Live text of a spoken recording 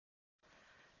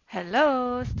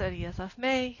Hello, it's 30th of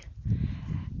May,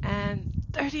 and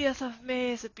 30th of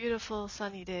May is a beautiful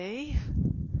sunny day.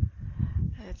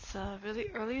 It's really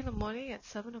early in the morning at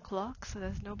 7 o'clock, so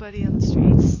there's nobody on the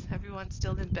streets. Everyone's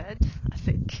still in bed, I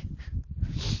think.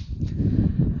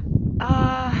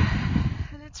 Uh,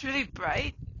 and it's really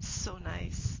bright. So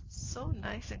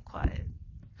nice and quiet.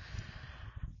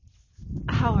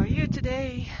 How are you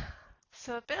today?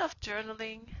 So a bit of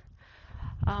journaling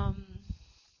um,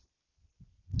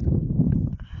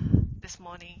 this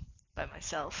morning by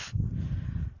myself.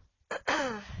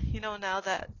 Now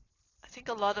that I think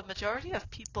a lot of majority of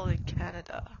people in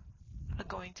Canada are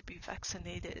going to be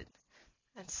vaccinated,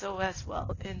 and so as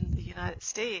well in the United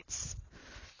States.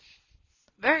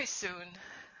 Very soon,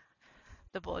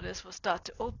 the borders will start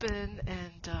to open,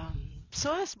 and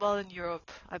so as well in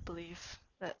Europe, I believe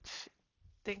that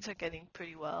things are getting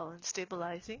pretty well and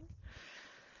stabilizing.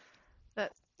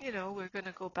 That, we're going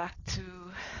to go back to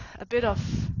a bit of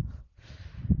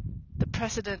the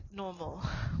precedent normal,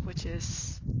 which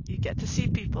is you get to see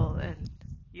people and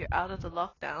you're out of the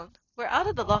lockdown. We're out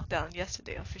of the lockdown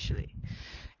yesterday officially.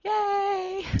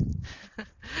 Yay!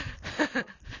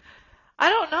 I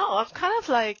don't know. I'm kind of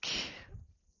like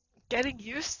getting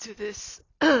used to this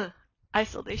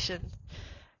isolation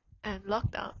and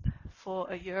lockdown for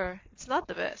a year. It's not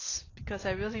the best because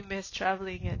I really miss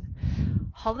traveling and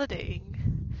holidaying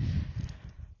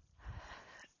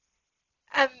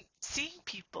and seeing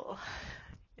people.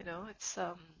 It's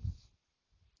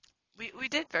we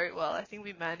did very well. I think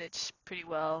we managed pretty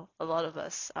well. A lot of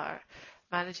us are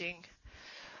managing.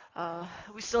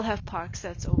 We still have parks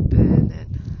that's open,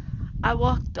 and I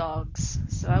walk dogs.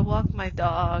 So I walk my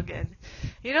dog, and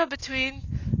between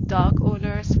dog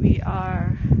owners,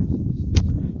 we're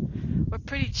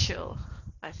pretty chill,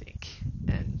 I think,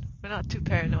 and we're not too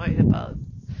paranoid about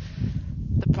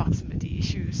the proximity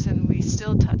issues, and we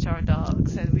still touch our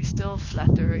dogs, and we still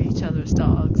flatter each other's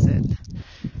dogs, and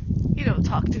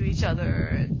talk to each other,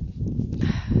 and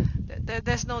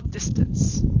there's no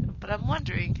distance. But I'm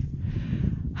wondering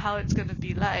how it's going to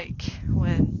be like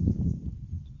when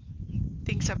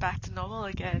things are back to normal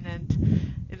again,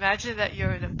 and imagine that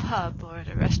you're in a pub or in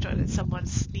a restaurant and someone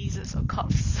sneezes or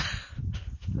coughs.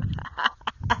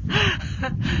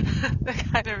 The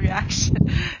kind of reaction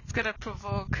it's going to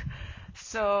provoke.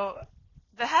 So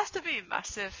there has to be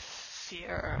massive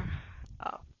fear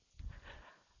um,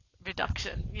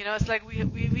 reduction. It's like we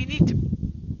need to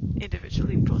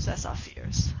individually process our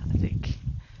fears, I think.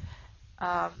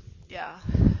 Um, yeah,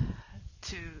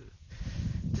 to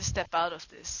step out of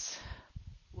this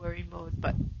worry mode.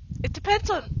 But it depends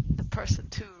on the person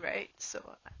too, right? So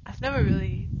I've never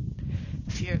really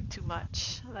feared too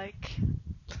much.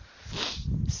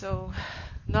 So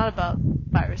not about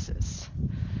viruses.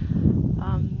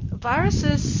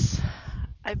 Viruses,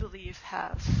 I believe,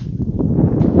 have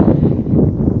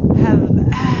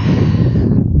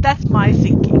that's my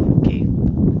thinking. Okay,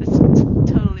 it's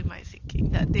totally my thinking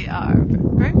that they are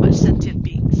very much sentient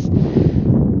beings,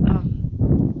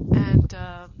 and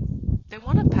they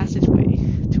want a passageway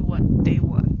to what they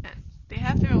want, and they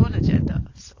have their own agenda.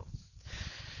 So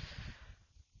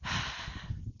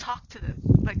talk to them,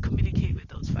 like communicate with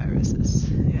those viruses.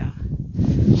 Yeah.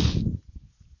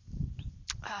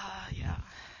 Yeah.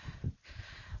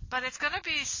 But it's gonna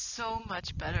be so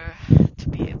much better to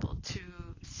be able to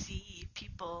see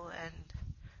people and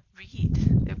read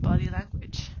their body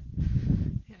language.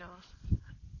 You know,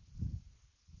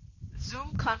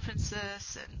 Zoom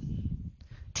conferences and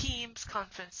Teams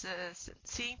conferences and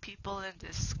seeing people in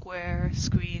this square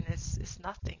screen is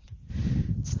nothing.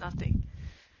 It's nothing.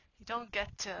 You don't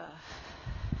get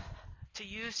to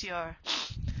use your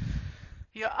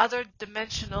other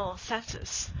dimensional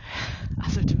senses.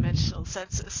 Other dimensional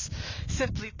senses.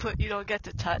 Simply put, you don't get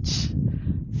to touch,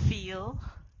 feel,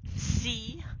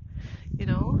 see,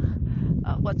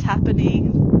 what's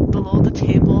happening below the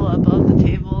table, above the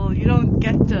table. You don't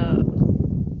get to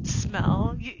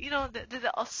smell.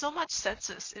 There are so much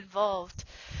senses involved,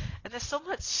 and there's so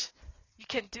much you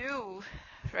can do,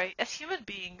 right? As human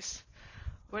beings,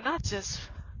 we're not just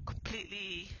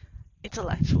completely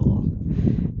intellectual.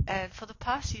 And for the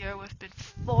past year, we've been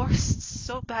forced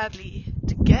so badly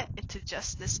to get into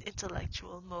just this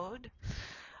intellectual mode,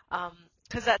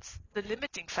 because that's the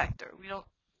limiting factor.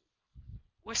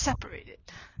 We're separated.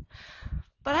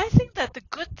 But I think that the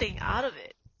good thing out of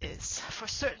it is, for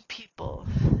certain people,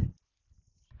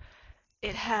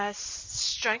 it has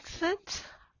strengthened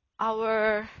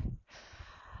our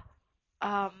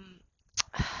um,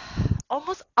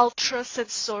 almost ultra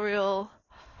sensorial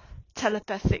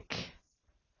telepathic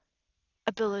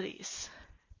abilities.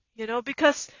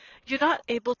 Because you're not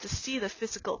able to see the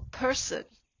physical person,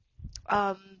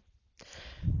 um,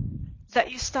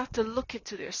 that you start to look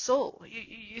into their soul.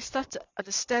 You start to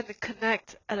understand and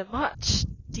connect at a much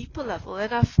deeper level.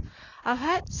 And I've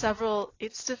had several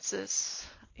instances,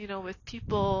 with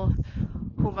people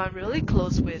whom I'm really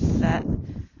close with, that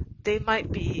they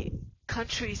might be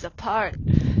countries apart,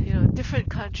 different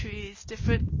countries,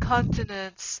 different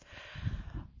continents,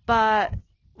 but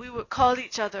we would call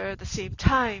each other at the same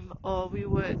time, or we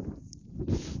would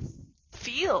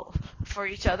feel for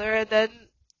each other, and then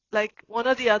like one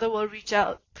or the other will reach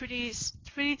out pretty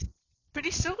soon.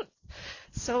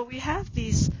 So we have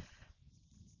these,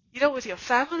 with your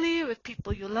family, with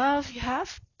people you love, you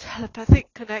have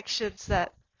telepathic connections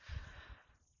that,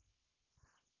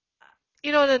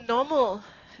 the normal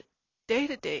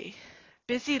day-to-day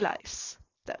busy lives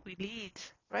that we lead,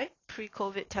 right?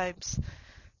 Pre-COVID times,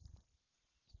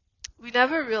 we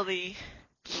never really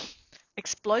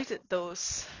exploited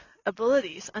those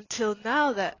abilities until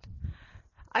now. That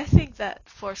I think that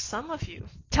for some of you,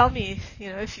 tell me,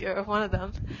 if you're one of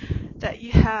them, that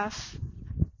you have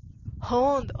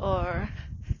honed or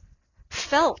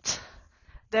felt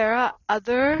there are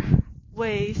other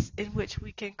ways in which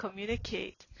we can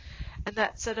communicate, and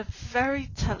that's at a very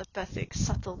telepathic,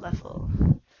 subtle level.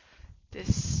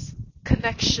 This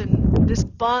connection, this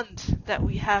bond that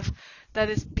we have that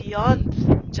is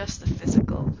beyond just the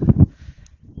physical.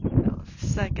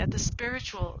 It's like at the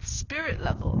spirit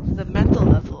level, the mental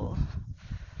level,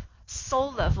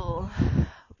 soul level,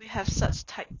 we have such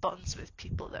tight bonds with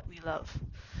people that we love.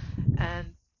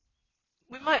 And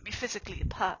we might be physically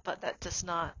apart, but that does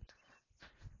not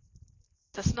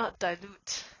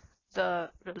dilute the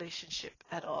relationship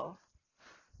at all.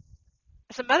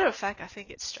 As a matter of fact, I think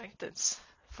it strengthens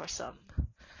for some,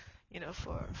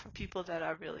 for people that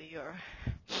are really your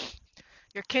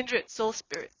kindred soul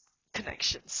spirit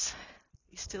connections.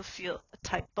 You still feel a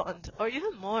tight bond, or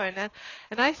even more. And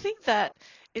I think that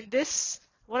in this,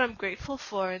 what I'm grateful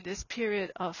for in this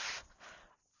period of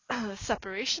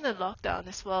separation and lockdown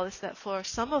as well, is that for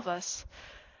some of us,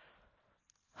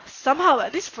 somehow,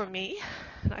 at least for me,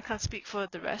 and I can't speak for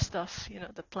the rest of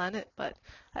the planet, but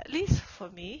at least for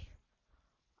me,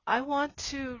 I want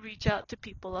to reach out to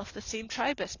people of the same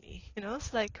tribe as me.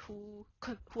 It's like who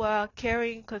are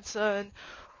caring, concerned,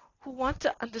 who want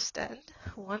to understand,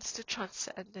 who wants to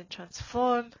transcend and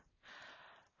transform,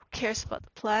 who cares about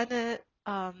the planet,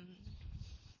 and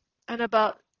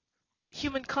about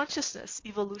human consciousness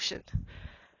evolution.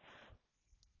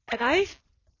 And I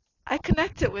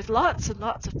connected with lots and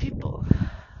lots of people.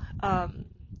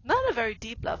 Not a very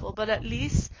deep level, but at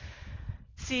least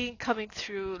seeing coming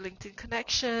through LinkedIn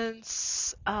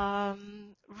connections,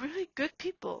 really good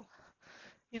people,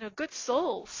 good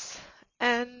souls.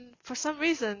 And for some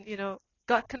reason,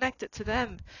 got connected to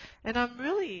them. And I'm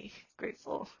really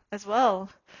grateful as well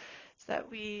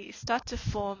that we start to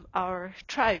form our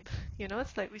tribe.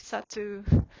 It's like we start to,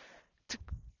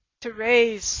 to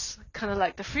raise kind of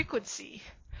like the frequency,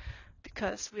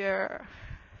 because we're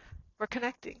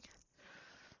connecting.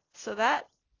 So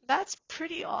that's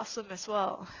pretty awesome as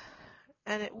well.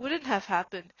 And it wouldn't have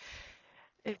happened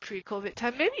in pre-COVID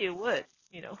time. Maybe it would,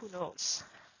 who knows.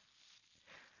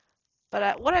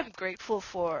 But what I'm grateful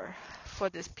for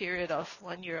this period of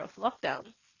 1 year of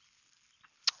lockdown,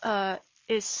 uh,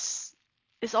 is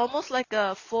almost like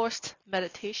a forced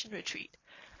meditation retreat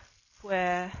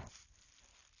where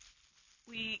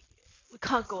we we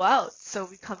can't go out, so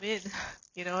we come in,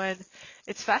 and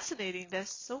it's fascinating. There's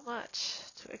so much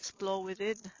to explore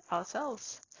within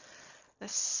ourselves.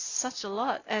 There's such a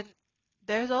lot, and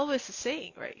there's always a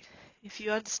saying, right? If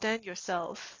you understand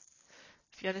yourself,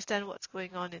 if you understand what's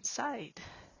going on inside,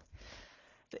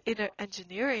 the inner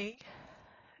engineering,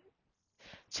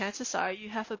 chances are you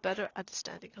have a better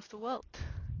understanding of the world.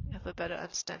 You have a better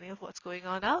understanding of what's going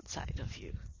on outside of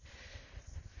you.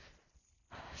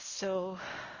 So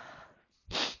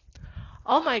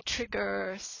all my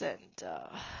triggers and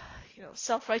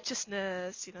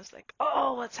self-righteousness, it's like,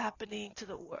 oh, what's happening to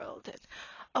the world, and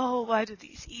oh, why do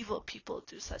these evil people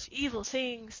do such evil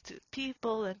things to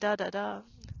people, and da da da.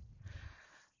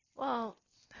 Well,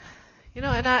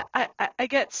 and I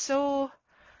get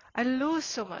I lose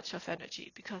so much of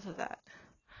energy because of that.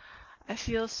 I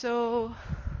feel so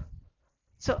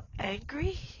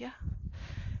angry, yeah,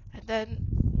 and then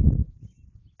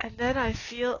I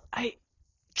feel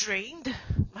drained.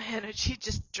 My energy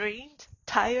just drained,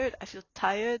 tired. I feel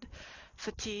tired,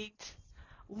 fatigued,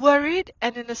 worried,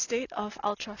 and in a state of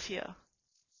ultra fear.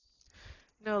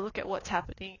 Look at what's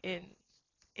happening in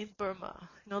Burma.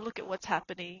 Look at what's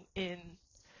happening in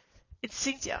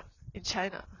Xinjiang, in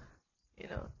China.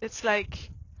 It's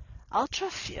like ultra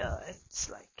fear. It's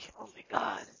like, oh my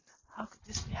God, how could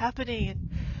this be happening?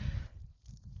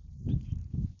 And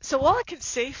so all I can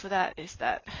say for that is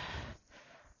that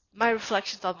my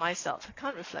reflections on myself, I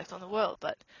can't reflect on the world,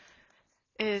 but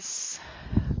is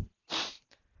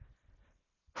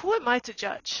who am I to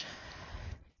judge?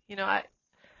 I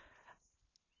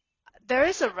there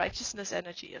is a righteousness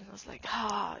energy, and I was like,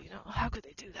 how could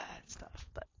they do that and stuff?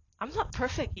 But I'm not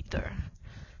perfect either.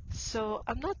 So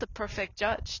I'm not the perfect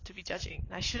judge to be judging.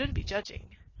 I shouldn't be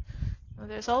judging.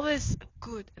 There's always a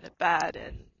good and a bad,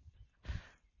 and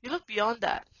you look beyond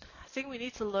that. I think we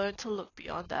need to learn to look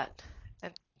beyond that.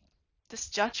 And this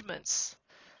judgments,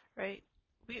 right?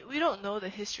 We don't know the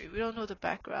history. We don't know the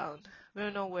background. We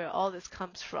don't know where all this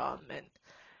comes from, and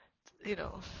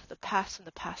the past and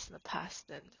the past and the past,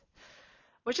 and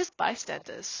we're just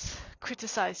bystanders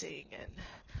criticizing, and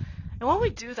when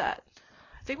we do that,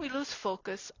 I think we lose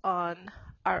focus on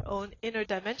our own inner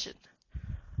dimension,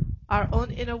 our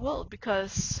own inner world,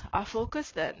 because our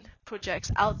focus then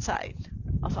projects outside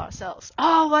of ourselves.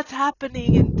 Oh, what's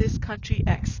happening in this country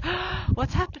X?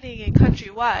 What's happening in country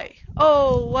Y?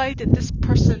 Oh, why did this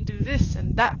person do this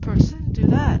and that person do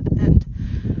that?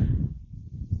 And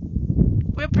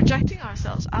we're projecting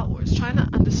ourselves outwards, trying to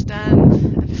understand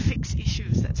and fix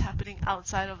issues that's happening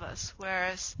outside of us,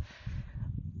 whereas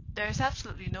there's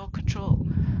absolutely no control.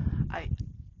 I,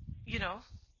 you know,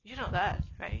 you know that,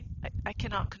 right? I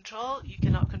cannot control, you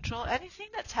cannot control anything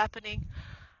that's happening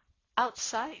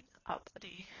outside our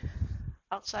body,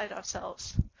 outside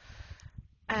ourselves.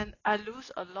 And I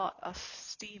lose a lot of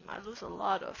steam, I lose a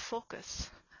lot of focus,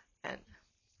 and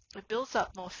it builds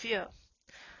up more fear.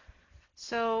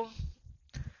 So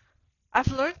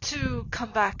I've learned to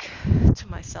come back to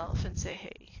myself and say,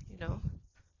 hey,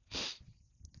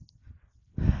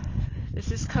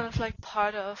 this is kind of like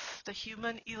part of the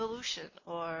human evolution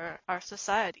or our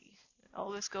society. It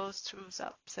always goes through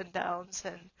ups and downs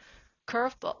and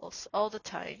curveballs all the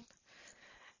time.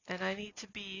 And I need to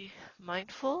be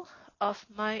mindful of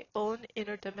my own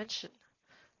inner dimension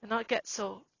and not get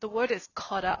so, the word is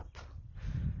caught up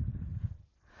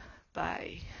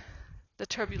by the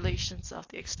turbulations of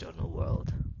the external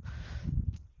world.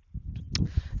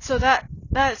 So that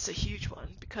is a huge one,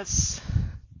 because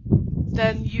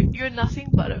then you're nothing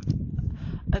but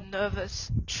a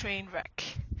nervous train wreck,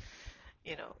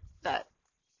 that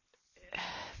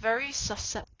very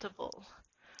susceptible,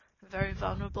 very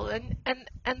vulnerable, and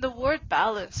the word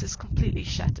balance is completely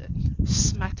shattered,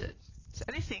 smattered. So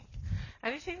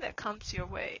anything that comes your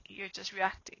way, you're just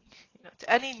reacting,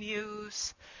 to any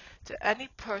news, to any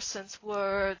person's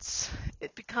words.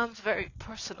 It becomes very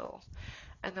personal,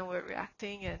 and then we're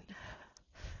reacting, and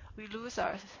we lose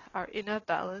our inner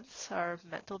balance, our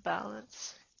mental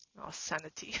balance, our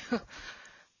sanity.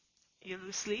 You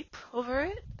lose sleep over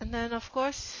it, and then of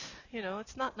course,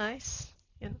 it's not nice.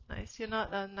 You're not nice. You're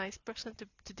not a nice person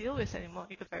to deal with anymore.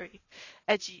 You're very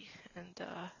edgy and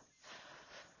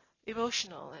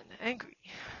emotional and angry.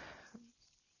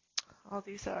 All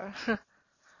these are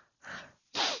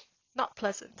not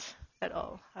pleasant at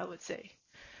all, I would say.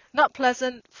 Not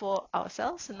pleasant for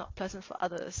ourselves and not pleasant for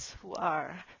others who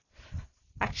are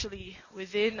actually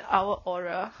within our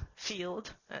aura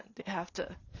field, and they have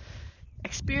to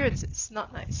experience it. It's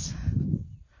not nice.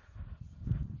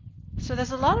 So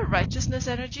there's a lot of righteousness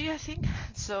energy, I think.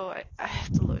 So I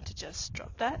have to learn to just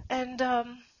drop that. And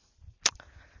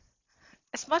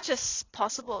as much as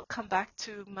possible, come back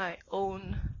to my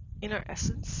own inner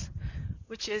essence,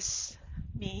 which is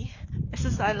me. This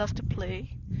is I love to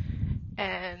play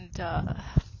and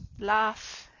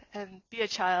laugh and be a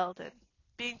child and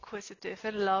be inquisitive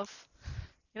and love.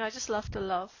 I just love to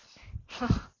love.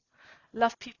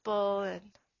 Love people and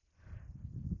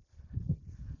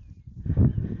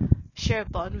share a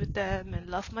bond with them and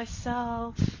love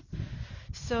myself.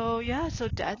 So yeah, so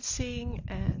dancing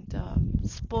and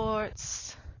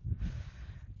sports,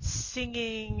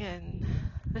 singing and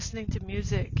listening to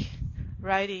music,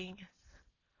 writing,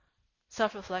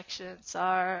 self-reflections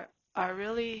are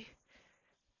really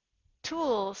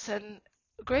tools and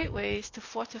great ways to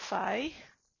fortify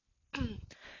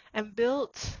and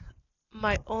build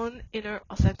my own inner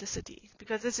authenticity,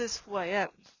 because this is who I am,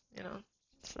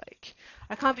 It's like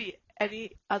I can't be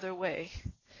any other way.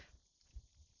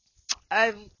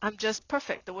 I'm just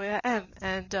perfect the way I am,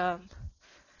 and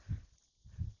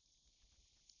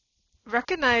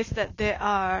recognize that there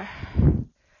are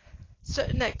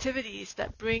certain activities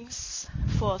that brings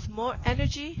forth more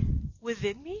energy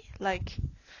within me, like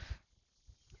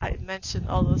I mentioned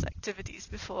all those activities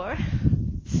before: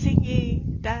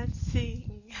 singing,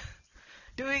 dancing,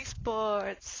 doing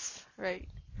sports, right?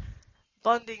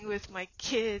 bonding with my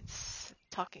kids,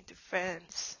 talking to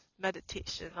friends,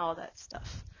 meditation, all that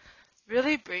stuff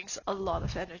really brings a lot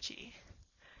of energy.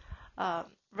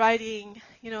 Writing,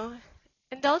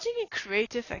 indulging in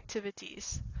creative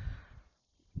activities,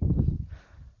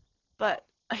 but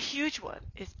a huge one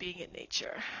is being in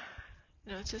nature.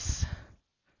 Just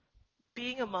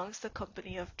being amongst the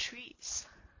company of trees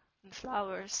and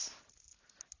flowers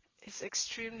is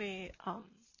extremely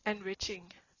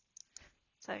enriching.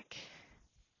 It's like,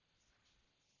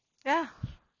 yeah.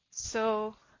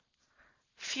 So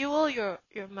fuel your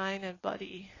mind and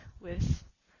body with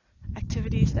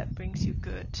activities that brings you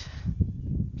good,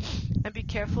 and be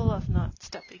careful of not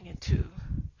stepping into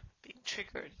being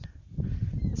triggered.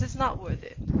 This is not worth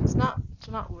it. It's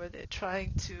not worth it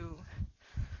trying to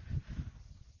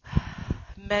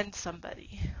mend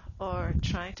somebody or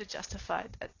trying to justify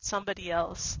that somebody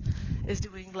else is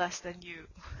doing less than you.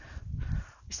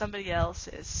 Somebody else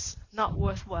is not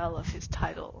worthwhile of his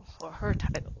title or her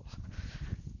title.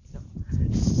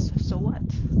 So what?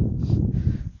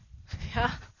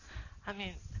 Yeah, I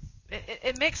mean,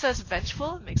 it makes us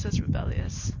vengeful, it makes us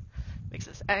rebellious, it makes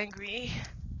us angry,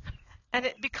 and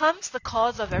it becomes the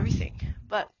cause of everything.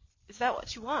 But is that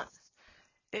what you want?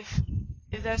 If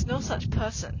there's no such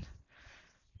person,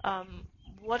 um,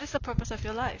 what is the purpose of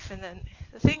your life? And then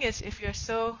the thing is, if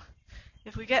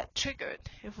we get triggered,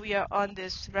 if we are on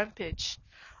this rampage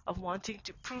of wanting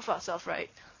to prove ourselves right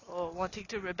or wanting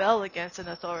to rebel against an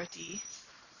authority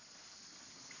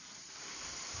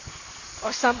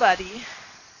or somebody,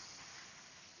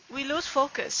 we lose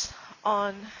focus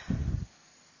on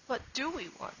what do we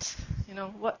want?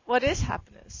 What is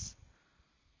happiness?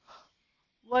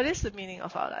 What is the meaning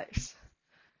of our lives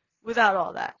without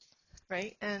all that,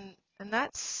 right? And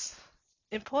that's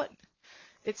important.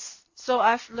 It's so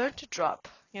I've learned to drop.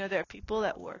 There are people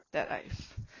at work that I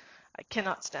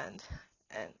cannot stand,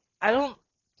 and I don't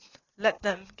let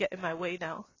them get in my way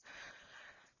now.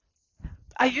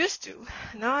 I used to.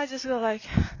 Now I just go like,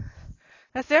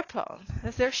 that's their problem.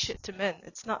 That's their shit to mend.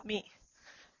 It's not me.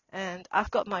 And I've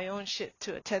got my own shit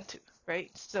to attend to, right?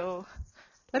 So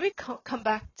let me come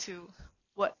back to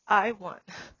what I want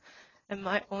and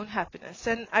my own happiness.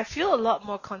 And I feel a lot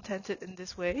more contented in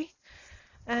this way.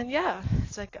 And yeah,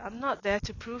 it's like I'm not there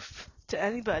to prove to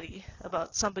anybody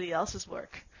about somebody else's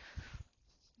work.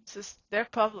 It's just their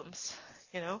problems,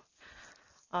 you know.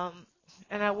 Um,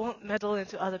 and I won't meddle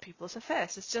into other people's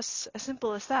affairs. It's just as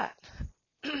simple as that.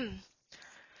 And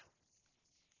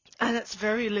it's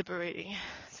very liberating.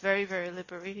 It's very, very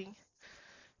liberating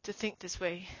to think this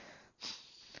way.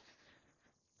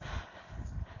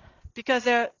 Because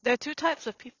there are two types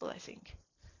of people, I think.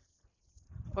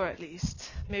 Or at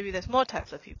least, maybe there's more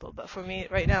types of people, but for me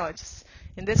right now,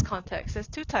 in this context, there's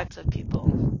two types of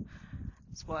people.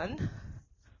 It's one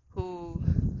who,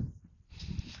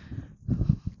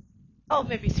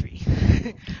 maybe three.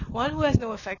 One who has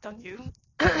no effect on you,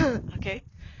 okay,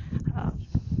 um,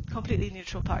 completely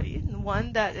neutral party, and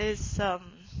one that is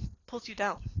pulls you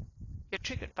down. You're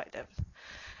triggered by them.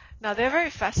 Now they're very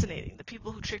fascinating, the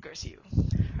people who triggers you,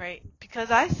 right?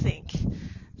 Because I think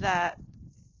that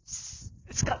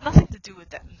it's got nothing to do with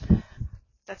them.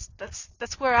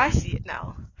 That's where I see it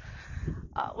now.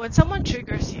 When someone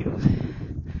triggers you,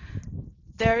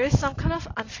 there is some kind of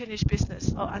unfinished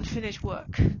business or unfinished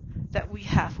work that we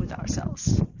have with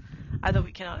ourselves. Either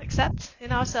we cannot accept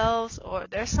in ourselves, or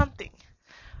there's something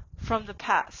from the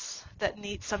past that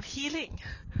needs some healing.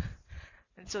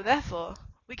 And so therefore,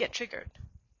 we get triggered.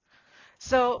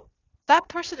 So that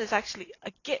person is actually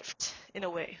a gift in a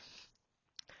way.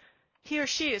 He or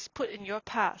she is put in your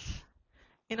path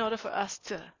in order for us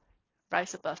to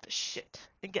rise above the shit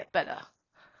and get better.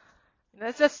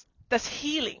 And that's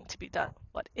healing to be done.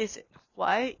 What is it?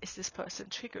 Why is this person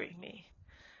triggering me?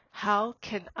 How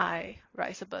can I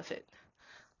rise above it?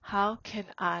 How can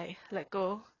I let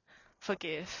go,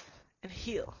 forgive, and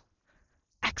heal?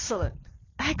 Excellent,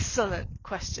 excellent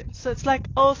question. So it's like,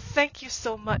 oh, thank you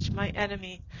so much, my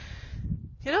enemy.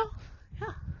 Yeah.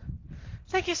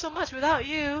 Thank you so much. Without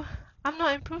you, I'm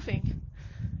not improving.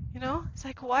 It's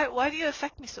like, why do you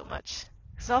affect me so much?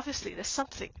 Because obviously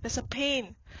there's a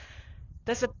pain.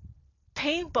 There's a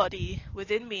pain body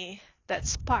within me that's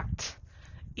sparked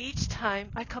each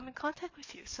time I come in contact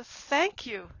with you. So thank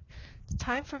you. It's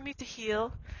time for me to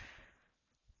heal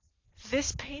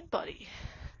this pain body,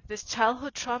 this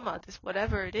childhood trauma, this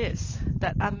whatever it is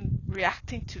that I'm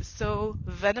reacting to so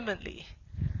vehemently,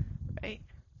 right?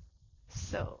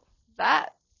 So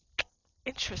that,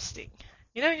 interesting.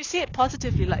 When you see it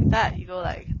positively like that, you go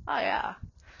like, oh yeah,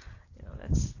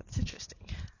 that's interesting.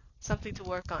 Something to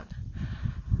work on.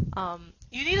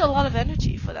 You need a lot of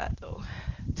energy for that, though,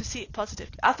 to see it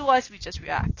positively. Otherwise, we just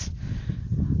react.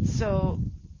 So,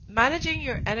 managing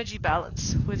your energy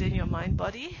balance within your mind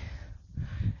body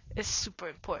is super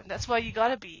important. That's why you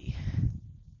gotta be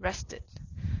rested.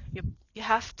 You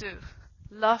have to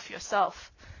love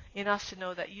yourself enough to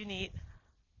know that you need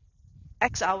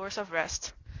X hours of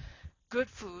rest, good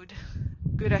food,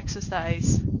 good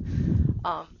exercise,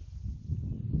 um,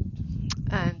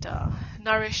 and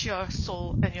nourish your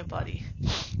soul and your body.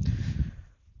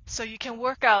 So you can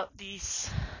work out these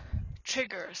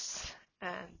triggers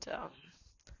and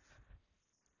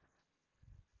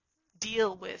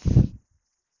deal with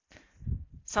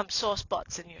some sore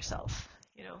spots in yourself,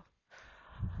 you know.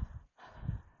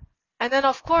 And then,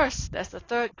 of course, there's the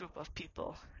third group of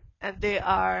people, and they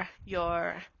are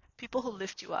your people who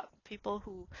lift you up, people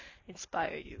who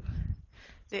inspire you.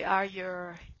 They are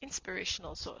your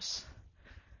inspirational source.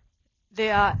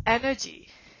 They are energy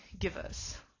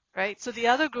givers, right? So the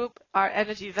other group are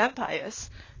energy vampires.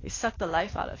 They suck the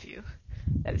life out of you.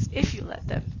 That is, if you let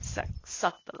them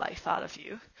suck the life out of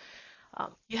you.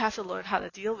 You have to learn how to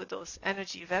deal with those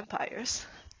energy vampires,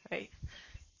 right?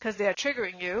 Because they are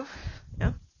triggering you.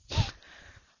 Yeah.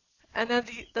 And then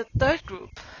the third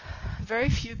group, very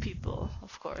few people,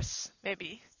 of course,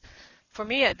 maybe. For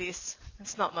me at least,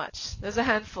 it's not much. There's a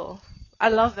handful. I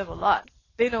love them a lot.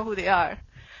 They know who they are.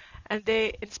 And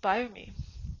they inspire me.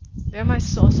 They're my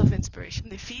source of inspiration.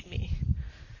 They feed me.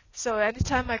 So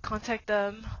anytime I contact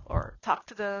them or talk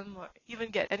to them or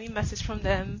even get any message from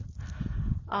them,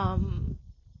 um,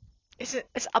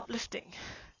 it's uplifting.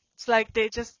 It's like they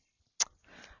just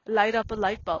light up a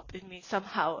light bulb in me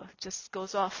somehow. It just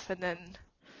goes off and then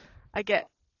I get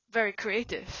very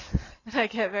creative and I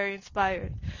get very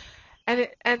inspired.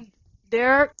 And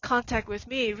their contact with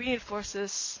me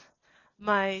reinforces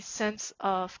my sense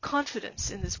of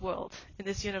confidence in this world, in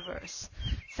this universe,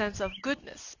 sense of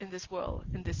goodness in this world,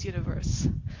 in this universe,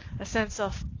 a sense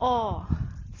of awe,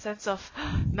 sense of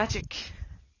magic.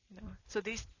 So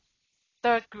these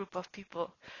third group of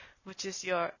people, which is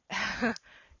your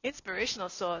inspirational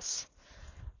source,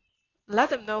 let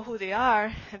them know who they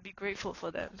are and be grateful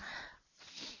for them.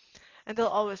 And they'll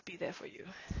always be there for you.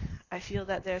 I feel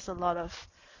that there's a lot of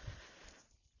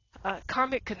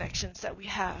karmic connections that we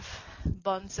have,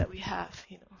 bonds that we have,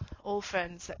 old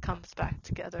friends that comes back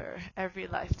together every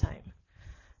lifetime.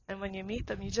 And when you meet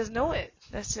them, you just know it.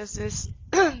 That's just this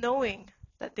knowing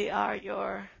that they are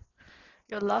your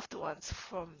loved ones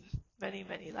from many,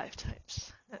 many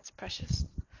lifetimes. That's precious.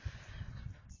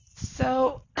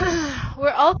 So we're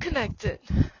all connected,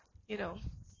 you know.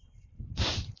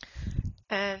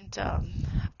 And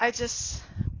I just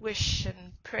wish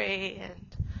and pray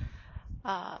and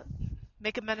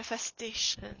make a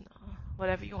manifestation, or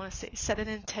whatever you want to say, set an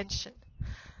intention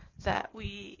that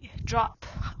we drop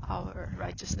our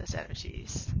righteousness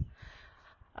energies.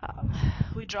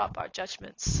 We drop our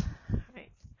judgments,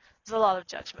 right? There's a lot of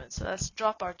judgments, so let's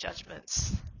drop our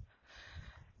judgments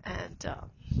and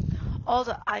all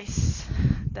the ice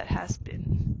that has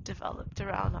been developed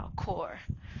around our core,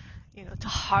 to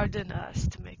harden us,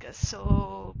 to make us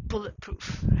so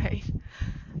bulletproof, right?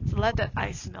 So let that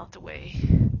ice melt away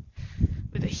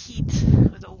with the heat,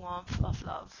 with the warmth of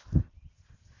love,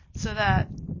 so that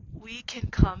we can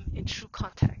come in true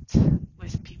contact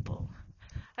with people.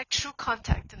 Like true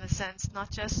contact in the sense, not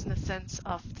just in the sense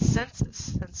of the senses,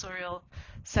 sensorial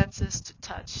senses to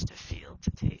touch, to feel,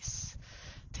 to taste,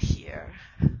 to hear,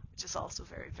 which is also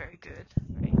very, very good,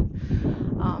 right?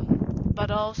 But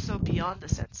also beyond the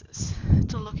senses,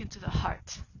 to look into the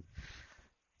heart,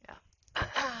 yeah,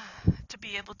 to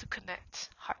be able to connect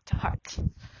heart to heart.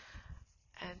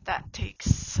 And that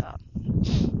takes,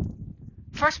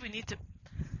 first we need to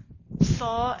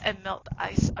thaw and melt the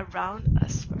ice around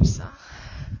us first.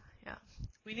 Yeah,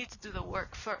 we need to do the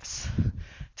work first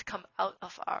to come out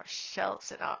of our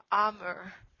shells and our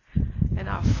armor and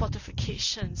our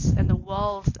fortifications and the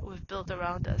walls that we've built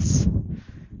around us,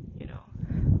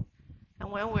 And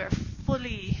when we're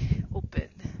fully open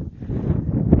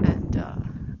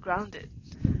and grounded,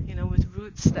 with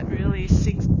roots that really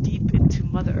sink deep into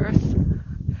Mother Earth,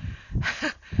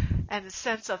 and a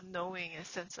sense of knowing, a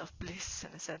sense of bliss,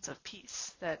 and a sense of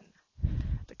peace, then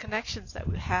the connections that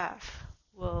we have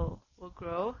will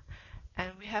grow,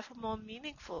 and we have more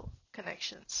meaningful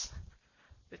connections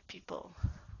with people,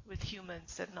 with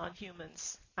humans and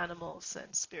non-humans, animals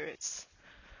and spirits.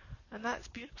 And that's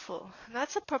beautiful. And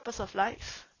that's the purpose of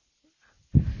life.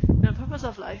 The purpose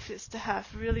of life is to have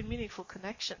really meaningful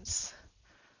connections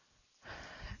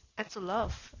and to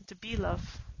love, to be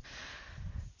love.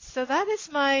 So that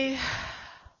is my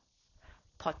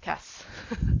podcast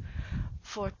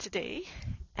for today,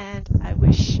 and I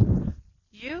wish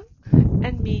you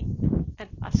and me and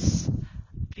us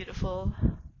beautiful,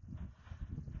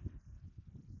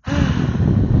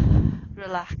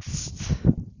 relaxed,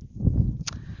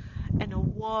 and a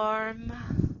warm